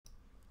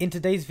In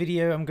today's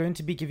video, I'm going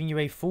to be giving you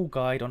a full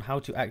guide on how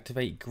to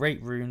activate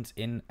great runes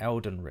in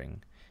Elden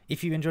Ring.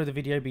 If you enjoy the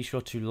video, be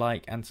sure to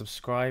like and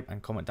subscribe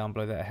and comment down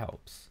below, that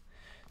helps.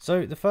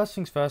 So the first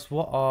things first,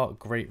 what are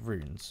great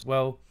runes?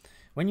 Well,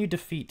 when you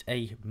defeat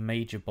a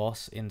major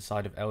boss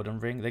inside of Elden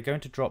Ring, they're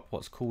going to drop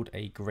what's called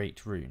a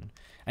great rune.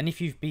 And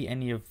if you've beat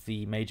any of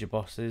the major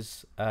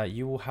bosses,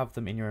 you will have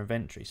them in your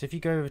inventory. So if you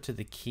go over to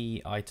the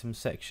key items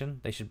section,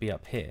 they should be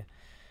up here.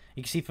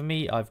 You can see for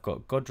me, I've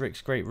got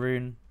Godrick's great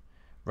rune,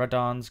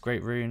 Radahn's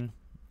great rune,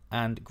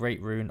 and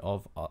great rune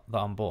of the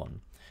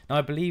Unborn. Now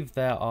I believe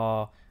there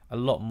are a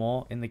lot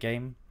more in the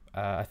game.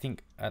 I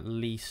think at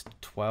least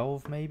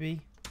 12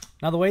 maybe.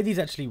 Now the way these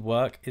actually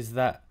work is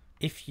that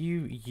if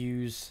you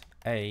use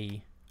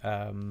a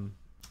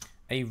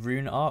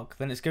rune arc,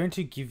 then it's going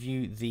to give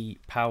you the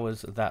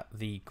powers that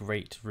the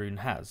great rune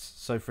has.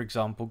 So for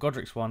example,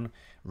 Godrick's one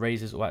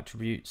raises all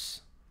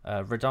attributes,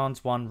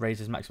 Radahn's one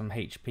raises maximum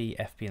HP,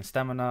 FP and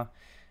stamina,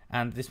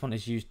 and this one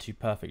is used to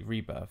perfect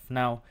rebirth.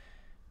 Now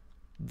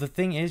the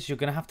thing is, you're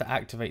going to have to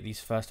activate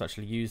these first to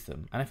actually use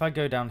them, and if I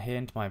go down here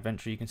into my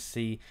inventory, you can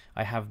see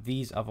I have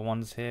these other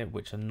ones here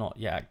which are not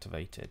yet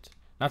activated.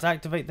 Now to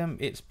activate them,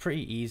 it's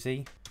pretty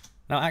easy.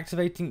 Now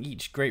activating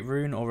each great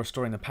rune or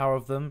restoring the power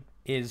of them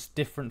is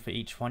different for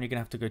each one. You're going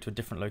to have to go to a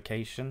different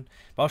location,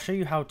 but I'll show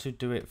you how to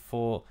do it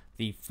for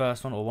the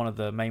first one, or one of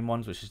the main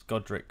ones, which is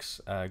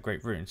Godrick's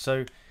great rune.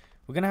 So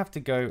we're going to have to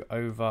go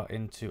over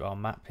into our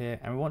map here,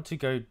 and we want to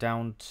go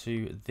down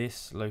to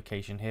this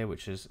location here,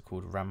 which is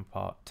called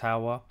Rampart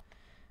Tower,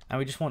 and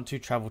we just want to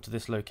travel to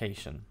this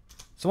location.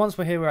 So once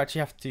we're here, we actually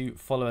have to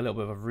follow a little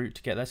bit of a route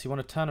to get there. So you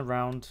want to turn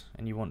around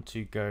and you want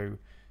to go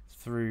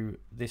through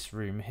this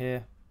room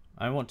here.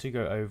 I want to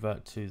go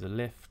over to the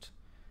lift,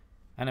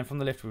 and then from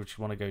the lift we just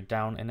want to go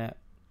down in it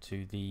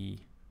to the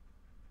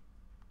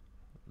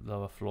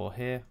lower floor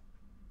here.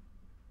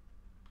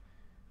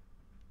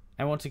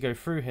 I want to go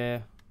through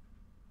here,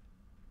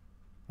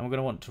 and we're going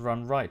to want to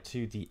run right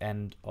to the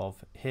end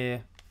of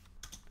here,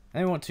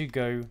 and we want to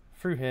go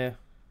through here,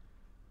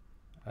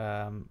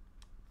 right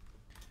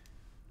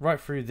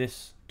through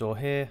this door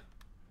here,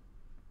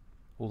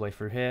 all the way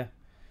through here,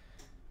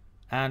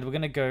 and we're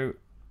going to go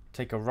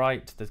take a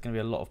right. There's going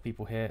to be a lot of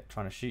people here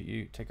trying to shoot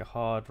you. Take a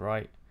hard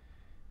right,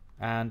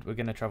 and we're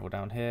going to travel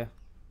down here,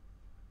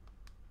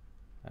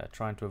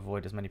 trying to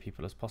avoid as many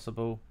people as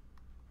possible.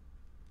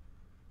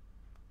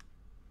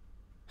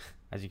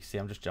 As you can see,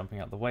 I'm just jumping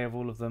out the way of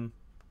all of them.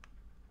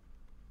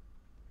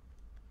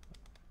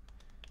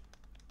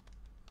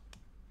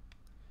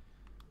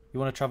 You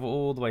want to travel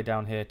all the way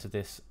down here to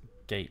this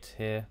gate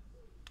here.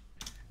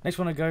 Next,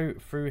 we want to go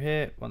through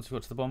here. Once we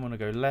got to the bottom, we want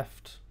to go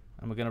left,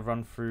 and we're going to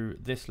run through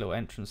this little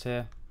entrance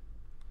here,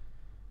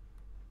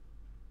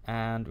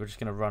 and we're just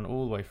going to run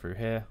all the way through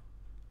here,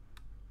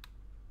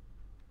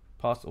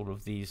 past all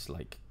of these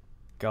like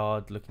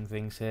guard looking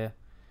things here,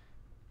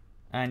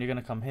 and you're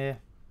going to come here.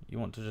 You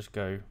want to just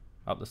go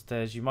up the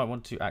stairs. You might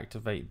want to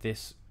activate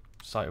this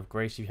site of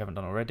grace if you haven't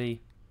done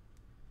already,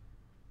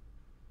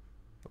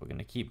 but we're going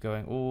to keep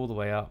going all the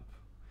way up,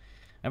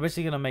 and we're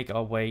basically going to make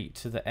our way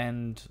to the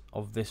end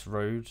of this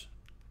road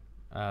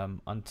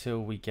until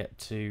we get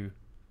to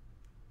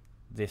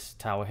this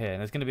tower here. And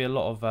there's going to be a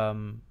lot of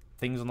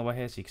things on the way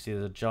here. So you can see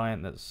there's a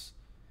giant that's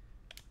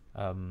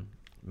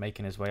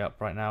making his way up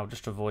right now.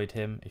 Just avoid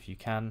him if you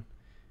can.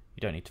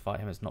 You don't need to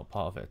fight him, it's not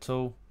part of it at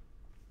all.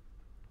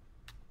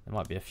 There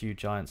might be a few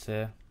giants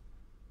here.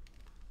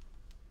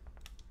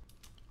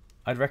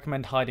 I'd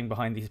recommend hiding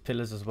behind these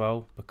pillars as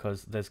well,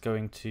 because there's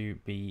going to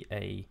be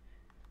a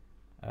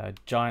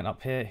giant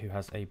up here who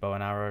has a bow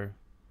and arrow,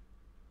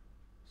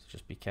 so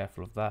just be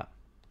careful of that.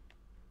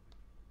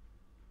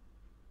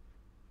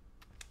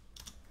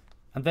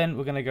 And then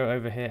we're going to go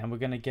over here, and we're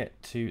going to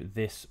get to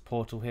this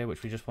portal here,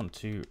 which we just want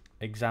to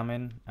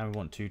examine, and we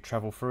want to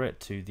travel through it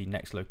to the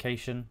next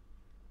location.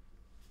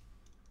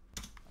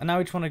 And now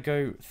we just want to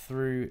go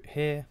through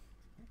here.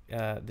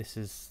 This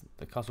is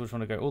the castle. We just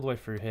want to go all the way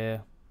through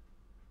here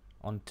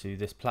onto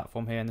this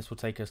platform here, and this will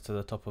take us to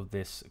the top of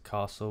this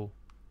castle.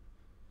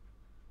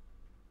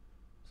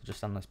 So just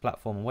stand on this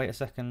platform and wait a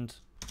second.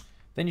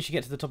 Then you should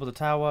get to the top of the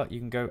tower. You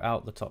can go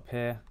out the top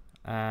here,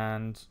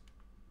 and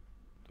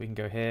we can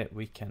go here,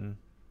 we can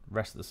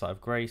rest at the site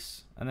of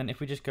grace, and then if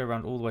we just go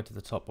around all the way to the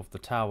top of the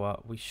tower,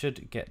 we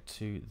should get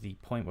to the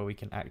point where we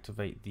can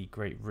activate the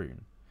great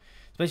rune.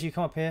 So basically you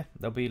come up here,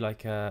 there'll be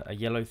like a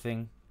yellow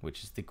thing,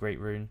 which is the great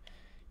rune.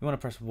 You want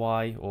to press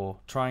Y or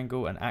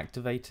triangle and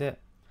activate it,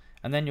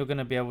 and then you're going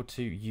to be able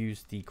to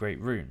use the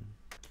great rune.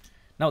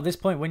 Now at this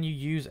point, when you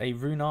use a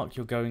rune arc,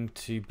 you're going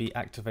to be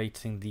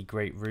activating the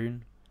great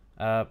rune.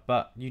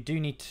 But you do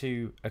need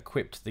to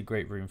equip the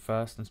great rune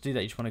first, and to do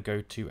that you just want to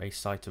go to a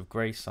site of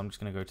grace. So I'm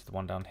just going to go to the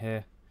one down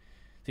here.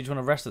 So you just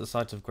want to rest at the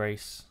site of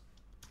grace,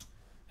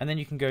 and then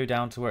you can go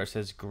down to where it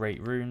says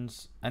great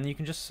runes, and you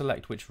can just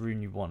select which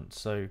rune you want.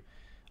 So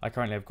I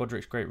currently have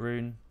Godrick's great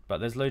rune, but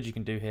there's loads you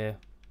can do here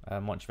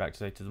once you've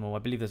activated them all. I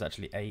believe there's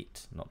actually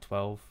 8, not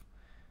 12.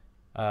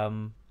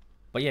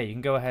 But yeah, you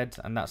can go ahead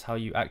and that's how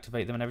you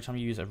activate them, and every time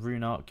you use a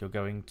rune arc, you're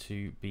going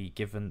to be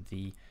given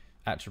the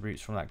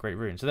attributes from that great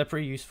rune. So they're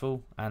pretty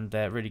useful, and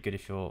they're really good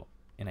if you're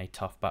in a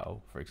tough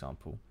battle, for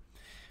example.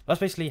 That's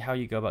basically how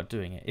you go about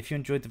doing it. If you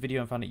enjoyed the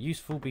video and found it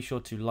useful, be sure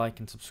to like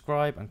and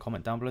subscribe and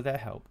comment down below that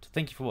it helped.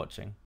 Thank you for watching.